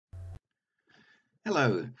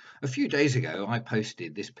Hello. A few days ago, I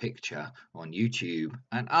posted this picture on YouTube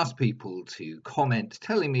and asked people to comment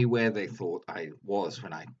telling me where they thought I was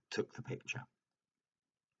when I took the picture.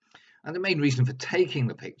 And the main reason for taking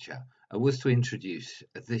the picture was to introduce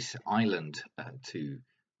this island to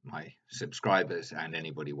my subscribers and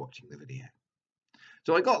anybody watching the video.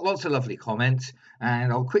 So I got lots of lovely comments,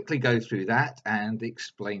 and I'll quickly go through that and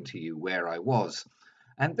explain to you where I was.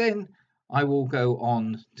 And then I will go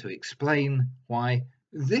on to explain why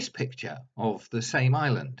this picture of the same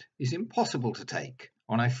island is impossible to take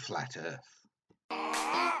on a flat Earth.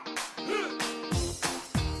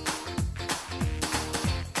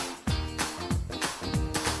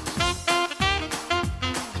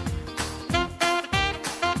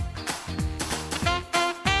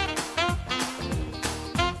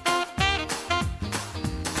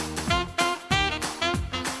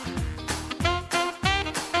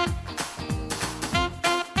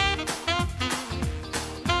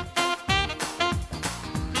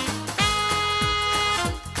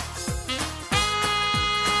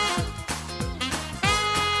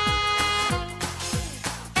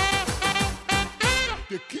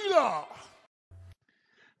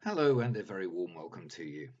 Hello and a very warm welcome to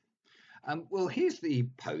you. Well, here's the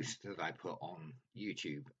post that I put on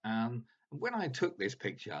YouTube. When I took this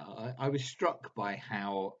picture, I was struck by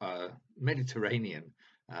how Mediterranean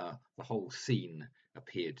the whole scene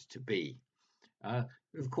appeared to be.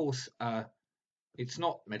 Of course, it's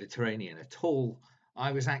not Mediterranean at all.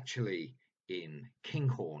 I was actually in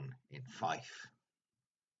Kinghorn in Fife.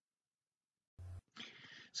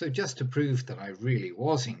 So just to prove that I really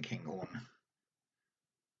was in Kinghorn,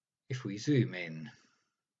 if we zoom in,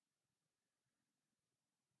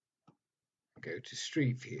 go to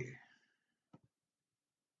Street View,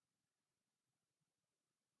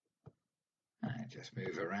 and just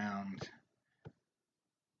move around,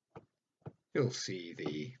 you'll see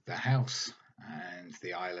the house and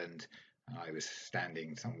the island. I was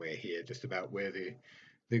standing somewhere here, just about where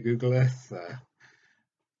the Google Earth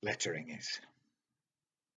lettering is.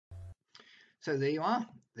 So there you are.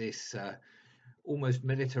 This almost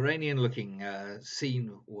Mediterranean-looking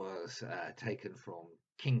scene was taken from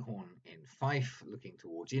Kinghorn in Fife, looking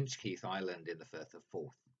towards Inchkeith Island in the Firth of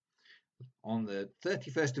Forth. On the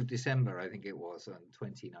 31st of December, I think it was, in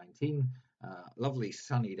 2019, lovely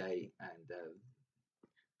sunny day and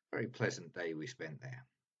very pleasant day we spent there.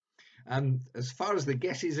 As far as the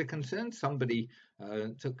guesses are concerned, somebody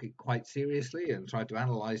took it quite seriously and tried to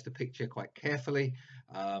analyse the picture quite carefully.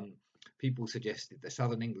 People suggested the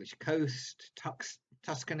southern English coast,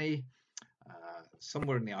 Tuscany,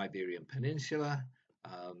 somewhere in the Iberian Peninsula,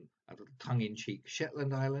 a little tongue-in-cheek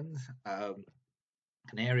Shetland Islands,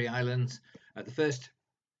 Canary Islands. The first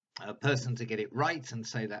person to get it right and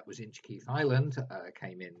say that was Inchkeith Island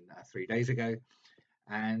came in 3 days ago,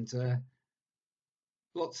 and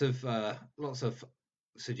lots of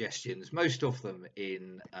suggestions, most of them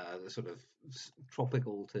in the sort of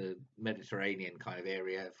tropical to Mediterranean kind of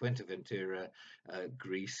area. Fuerteventura,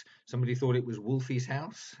 Greece. Somebody thought it was Wolfie's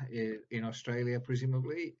house in Australia,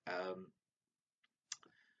 presumably.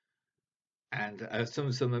 And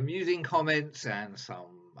some amusing comments and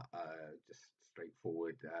some just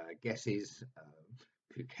straightforward guesses.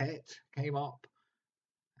 Phuket came up,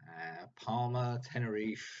 Palma,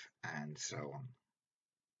 Tenerife, and so on.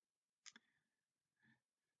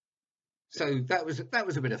 So that was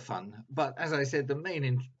a bit of fun, but as I said, the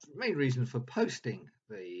main reason for posting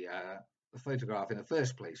the photograph in the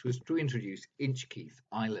first place was to introduce Inchkeith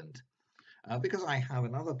Island, because I have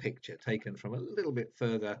another picture taken from a little bit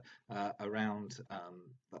further around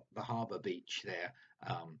the harbour beach there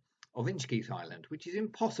of Inchkeith Island, which is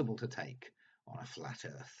impossible to take on a flat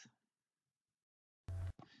Earth.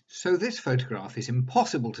 So this photograph is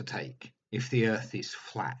impossible to take if the Earth is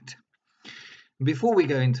flat. Before we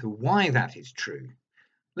go into why that is true,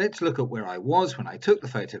 let's look at where I was when I took the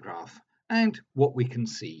photograph and what we can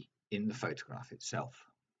see in the photograph itself.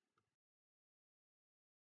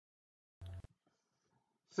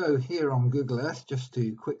 So here on Google Earth, just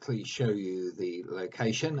to quickly show you the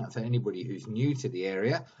location for anybody who's new to the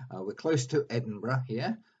area, we're close to Edinburgh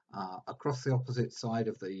here, across the opposite side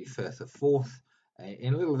of the Firth of Forth,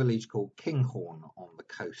 in a little village called Kinghorn on the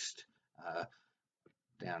coast.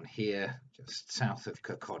 Down here, just south of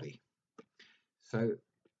Kirkcaldy. So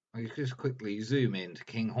I just quickly zoom into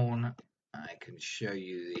Kinghorn. I can show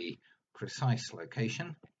you the precise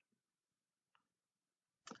location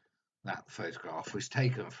that photograph was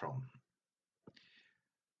taken from.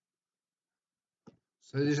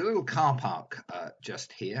 So there's a little car park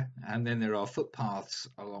just here, and then there are footpaths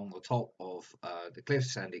along the top of the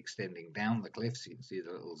cliffs and extending down the cliffs. You can see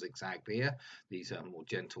the little zigzag there. These are more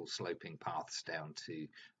gentle sloping paths down to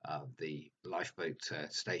the lifeboat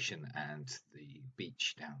station and the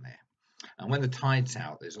beach down there. And when the tide's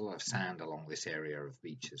out, there's a lot of sand along this area of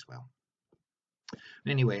beach as well.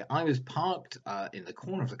 Anyway, I was parked in the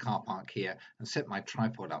corner of the car park here and set my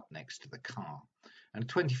tripod up next to the car. And a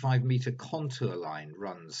 25-meter contour line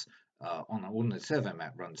runs on an ordnance survey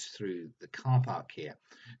map runs through the car park here.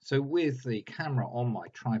 So with the camera on my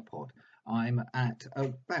tripod, I'm at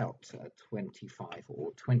about 25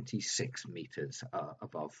 or 26 meters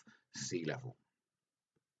above sea level.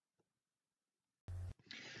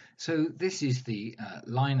 So this is the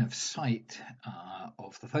line of sight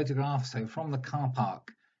of the photograph. So from the car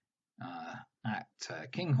park at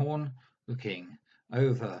Kinghorn, looking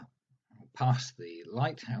over past the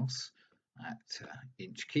lighthouse at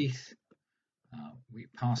Inchkeith, we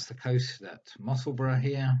pass the coast at Musselburgh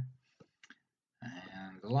here,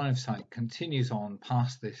 and the line of sight continues on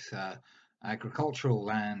past this agricultural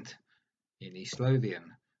land in East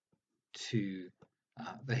Lothian to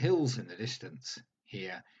the hills in the distance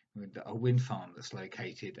here, with a wind farm that's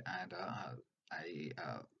located and a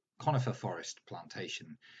conifer forest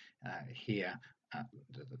plantation here at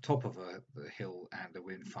the top of the hill and the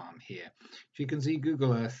wind farm here. So you can see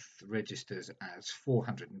Google Earth registers as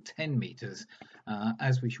 410 meters,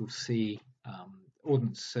 as we shall see.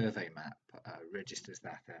 Ordnance Survey Map registers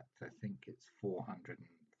that at, I think it's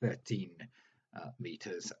 413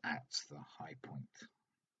 meters at the high point.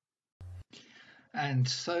 And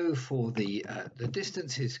so for the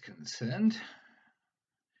distance is concerned,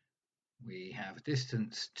 we have a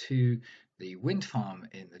distance to the wind farm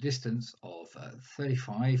in the distance of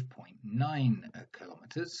 35.9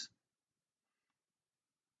 kilometers.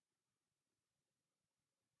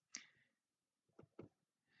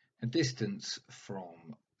 A distance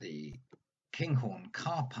from the Kinghorn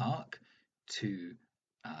car park to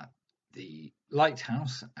the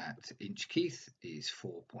lighthouse at Inchkeith is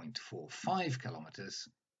 4.45 kilometers.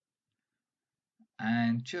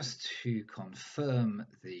 And just to confirm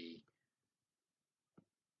the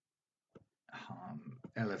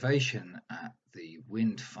elevation at the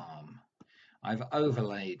wind farm, I've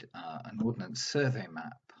overlaid an ordnance survey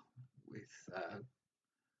map with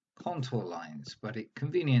contour lines, but it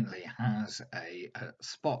conveniently has a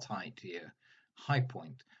spot height here, high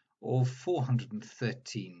point of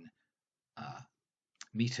 413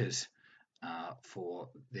 meters for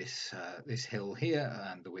this hill here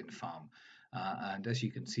and the wind farm. And as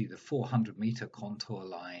you can see, the 400-meter contour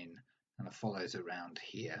line kind of follows around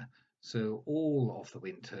here. So all of the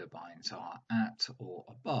wind turbines are at or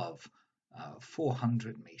above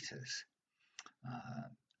 400 meters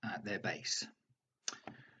at their base.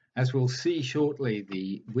 As we'll see shortly,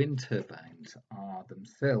 the wind turbines are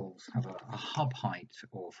themselves have a hub height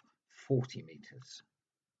of 40 meters,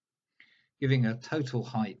 giving a total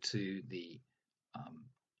height to the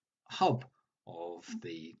hub of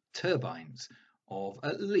the turbines of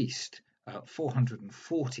at least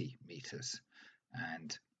 440 meters,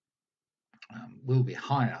 and will be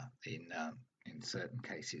higher in certain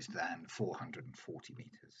cases than 440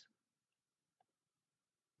 meters.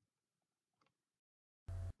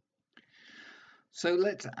 So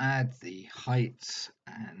let's add the heights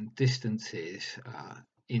and distances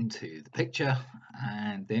into the picture,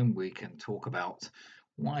 and then we can talk about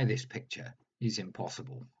why this picture is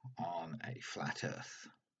impossible on a flat Earth.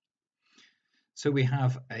 So we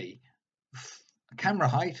have a camera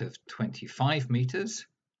height of 25 meters.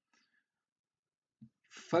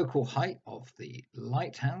 Focal height of the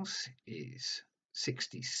lighthouse is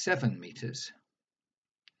 67 meters.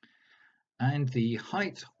 And the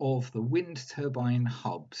height of the wind turbine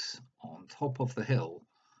hubs on top of the hill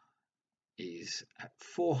is at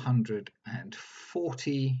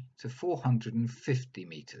 440 to 450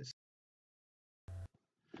 meters.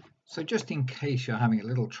 So just in case you're having a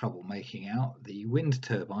little trouble making out the wind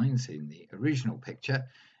turbines in the original picture,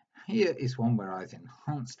 here is one where I've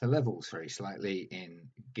enhanced the levels very slightly in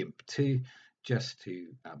GIMP 2 just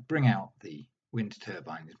to bring out the wind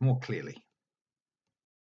turbines more clearly.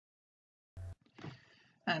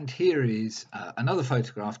 And here is another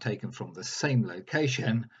photograph taken from the same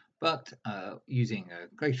location, but using a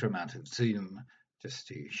greater amount of zoom just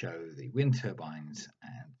to show the wind turbines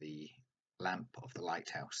and the lamp of the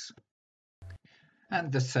lighthouse.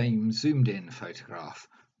 And the same zoomed in photograph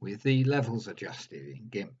with the levels adjusted in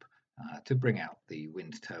GIMP to bring out the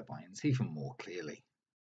wind turbines even more clearly.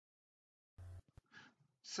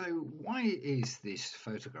 So why is this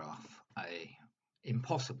photograph a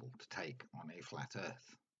impossible to take on a flat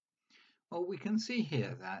Earth? Well, we can see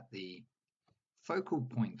here that the focal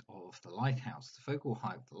point of the lighthouse, the focal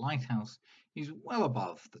height of the lighthouse, is well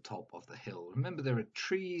above the top of the hill. Remember, there are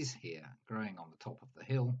trees here growing on the top of the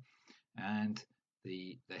hill, and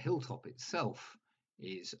the hilltop itself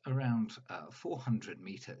is around 400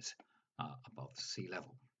 meters above sea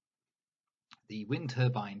level. The wind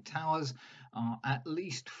turbine towers are at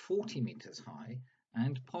least 40 meters high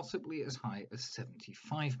and possibly as high as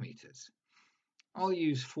 75 meters. I'll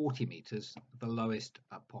use 40 meters, the lowest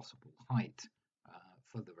possible height,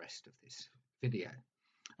 for the rest of this video.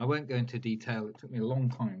 I won't go into detail. It took me a long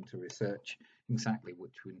time to research exactly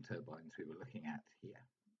which wind turbines we were looking at here.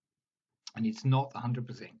 And it's not 100%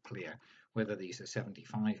 clear whether these are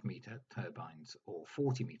 75-meter turbines or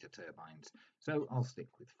 40-meter turbines, so I'll stick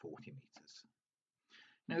with 40 meters.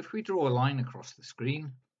 Now, if we draw a line across the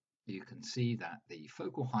screen, you can see that the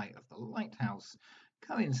focal height of the lighthouse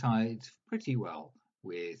coincides pretty well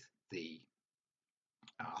with the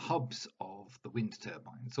hubs of the wind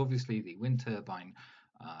turbines. Obviously, the wind turbine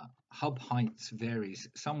hub heights varies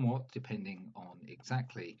somewhat depending on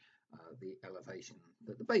exactly the elevation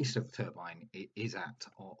that the base of the turbine is at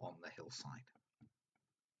on the hillside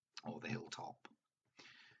or the hilltop.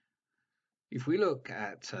 If we look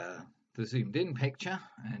at the zoomed in picture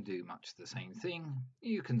and do much the same thing,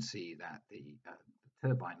 you can see that the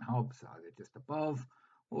turbine hubs are either just above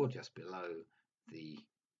or just below the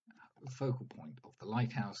focal point of the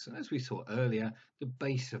lighthouse. And as we saw earlier, the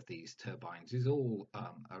base of these turbines is all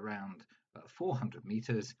around 400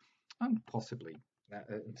 meters and possibly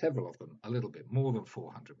several of them a little bit more than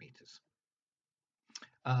 400 meters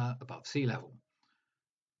above sea level.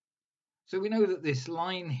 So we know that this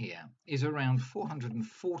line here is around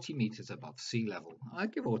 440 meters above sea level,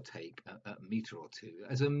 give or take a meter or two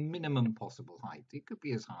as a minimum possible height. It could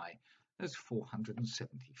be as high as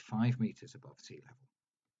 475 meters above sea level.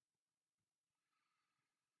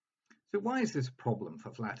 So why is this a problem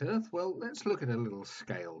for flat Earth? Well, let's look at a little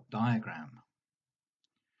scale diagram.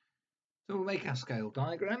 So we'll make our scale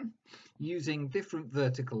diagram using different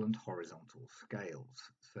vertical and horizontal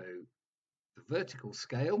scales. So the vertical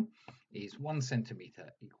scale is 1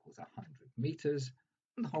 centimeter equals 100 meters,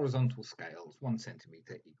 and the horizontal scale is 1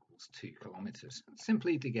 centimeter equals 2 kilometers,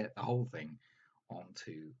 simply to get the whole thing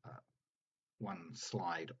onto one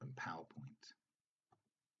slide on PowerPoint.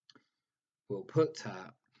 We'll put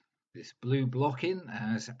this blue block in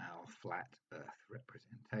as our flat Earth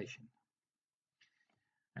representation.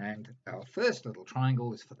 And our first little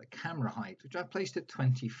triangle is for the camera height, which I placed at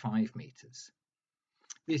 25 meters.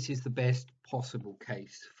 This is the best possible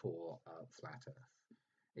case for flat Earth.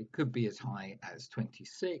 It could be as high as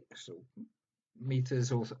 26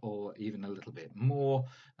 meters or even a little bit more,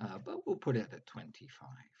 but we'll put it at 25.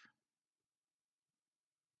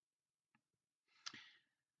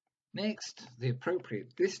 Next, the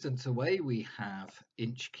appropriate distance away, we have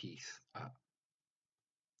Inchkeith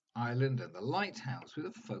Island and the lighthouse with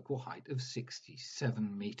a focal height of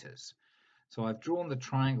 67 meters. So I've drawn the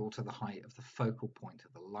triangle to the height of the focal point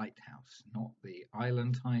of the lighthouse, not the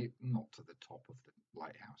island height, not to the top of the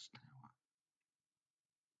lighthouse tower.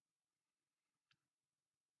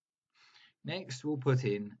 Next, we'll put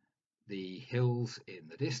in the hills in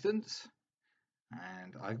the distance.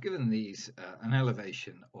 And I've given these an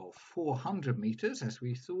elevation of 400 meters. As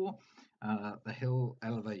we saw, the hill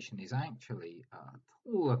elevation is actually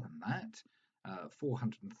taller than that,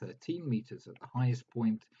 413 meters at the highest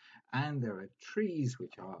point, and there are trees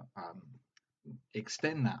which are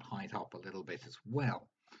extend that height up a little bit as well.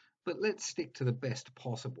 But let's stick to the best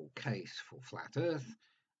possible case for flat Earth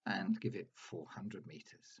and give it 400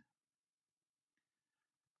 meters.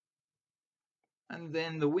 And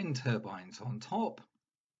then the wind turbines on top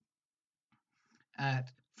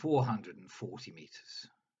at 440 meters.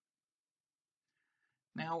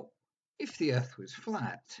 Now, if the Earth was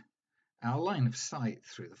flat, our line of sight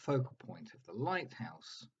through the focal point of the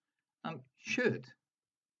lighthouse should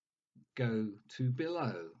go to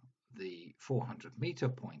below the 400-meter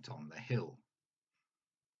point on the hill.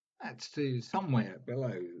 That's to somewhere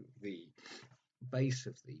below the base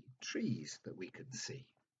of the trees that we can see.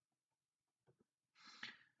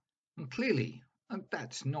 And clearly,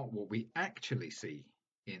 that's not what we actually see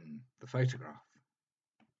in the photograph.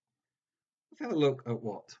 Let's have a look at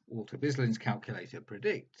what Walter Bislin's calculator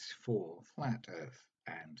predicts for flat Earth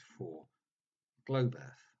and for globe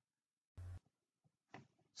Earth.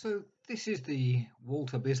 So this is the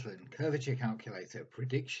Walter Bislin curvature calculator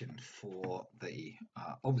prediction for the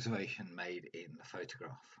observation made in the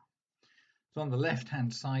photograph. So on the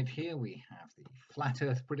left-hand side here we have the flat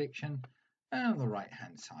Earth prediction, and on the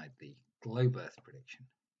right-hand side the globe Earth prediction.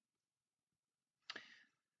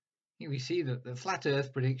 Here we see that the flat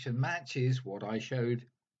Earth prediction matches what I showed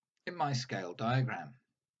in my scale diagram,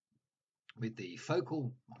 with the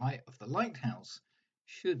focal height of the lighthouse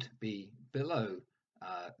should be below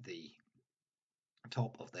the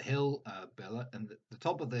top of the hill, and the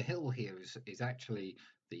top of the hill here is actually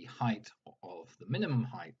the height of the minimum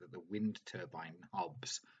height that the wind turbine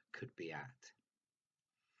hubs could be at,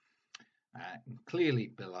 clearly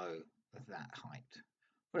below that height.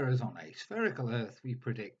 Whereas on a spherical Earth, we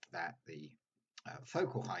predict that the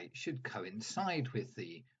focal height should coincide with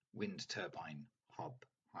the wind turbine hub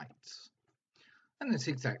heights. And that's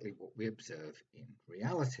exactly what we observe in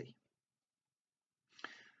reality.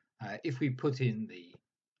 If we put in the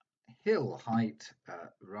hill height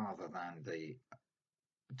rather than the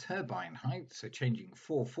turbine height, so changing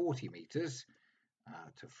 440 meters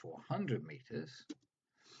to 400 meters,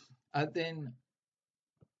 then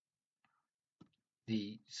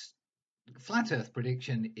the flat Earth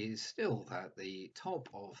prediction is still that the top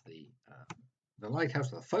of the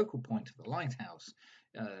lighthouse, the focal point of the lighthouse,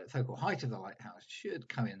 focal height of the lighthouse should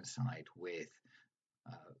coincide with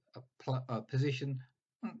a position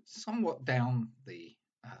somewhat down the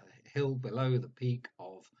hill below the peak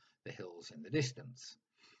of the hills in the distance.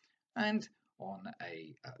 And on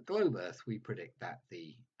a globe Earth, we predict that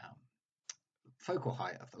the focal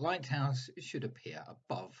height of the lighthouse should appear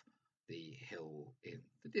above the hill in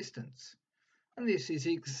the distance. And this is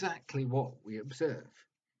exactly what we observe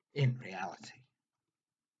in reality.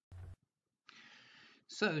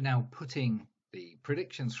 So now, putting the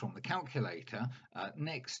predictions from the calculator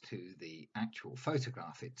next to the actual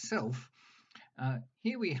photograph itself,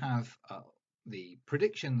 here we have the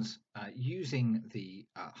predictions using the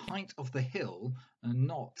height of the hill and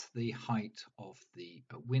not the height of the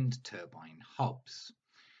wind turbine hubs.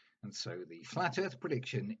 And so the flat Earth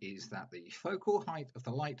prediction is that the focal height of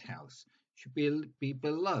the lighthouse should be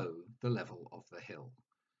below the level of the hill.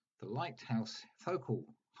 The lighthouse focal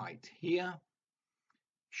height here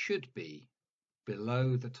should be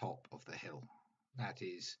below the top of the hill. That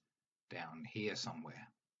is down here somewhere.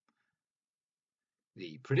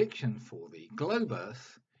 The prediction for the globe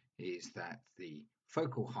Earth is that the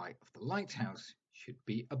focal height of the lighthouse should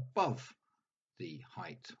be above the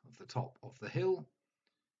height of the top of the hill.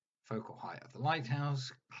 Focal height of the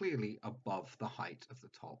lighthouse clearly above the height of the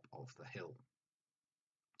top of the hill,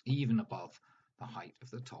 even above the height of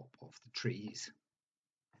the top of the trees.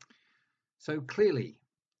 So clearly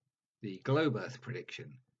the globe Earth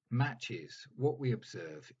prediction matches what we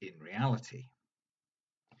observe in reality.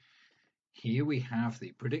 Here we have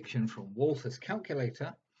the prediction from Walter's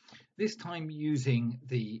calculator, this time using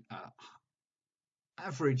the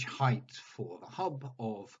average height for the hub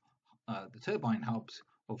of the turbine hubs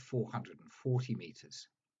of 440 meters.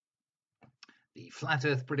 The flat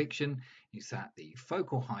Earth prediction is that the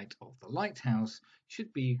focal height of the lighthouse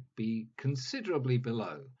should be considerably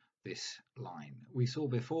below this line. We saw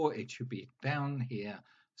before it should be down here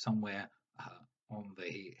somewhere on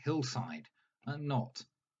the hillside and not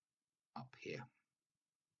up here.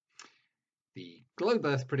 The globe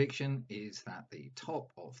Earth prediction is that the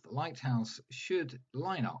top of the lighthouse should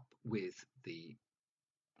line up with the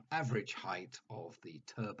average height of the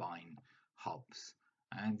turbine hubs,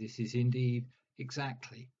 and this is indeed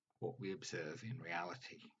exactly what we observe in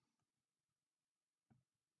reality.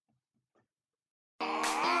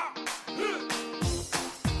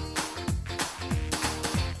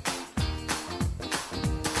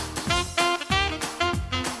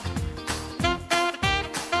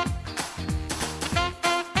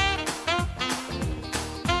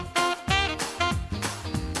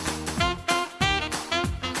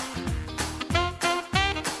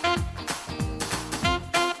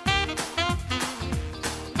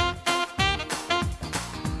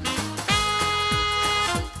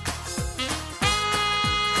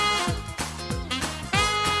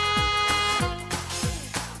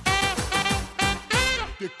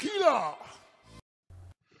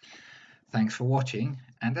 Thanks for watching,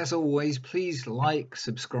 and as always, please like,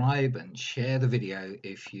 subscribe and share the video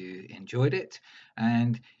if you enjoyed it,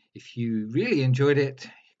 and if you really enjoyed it,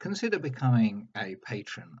 consider becoming a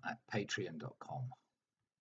patron at patreon.com.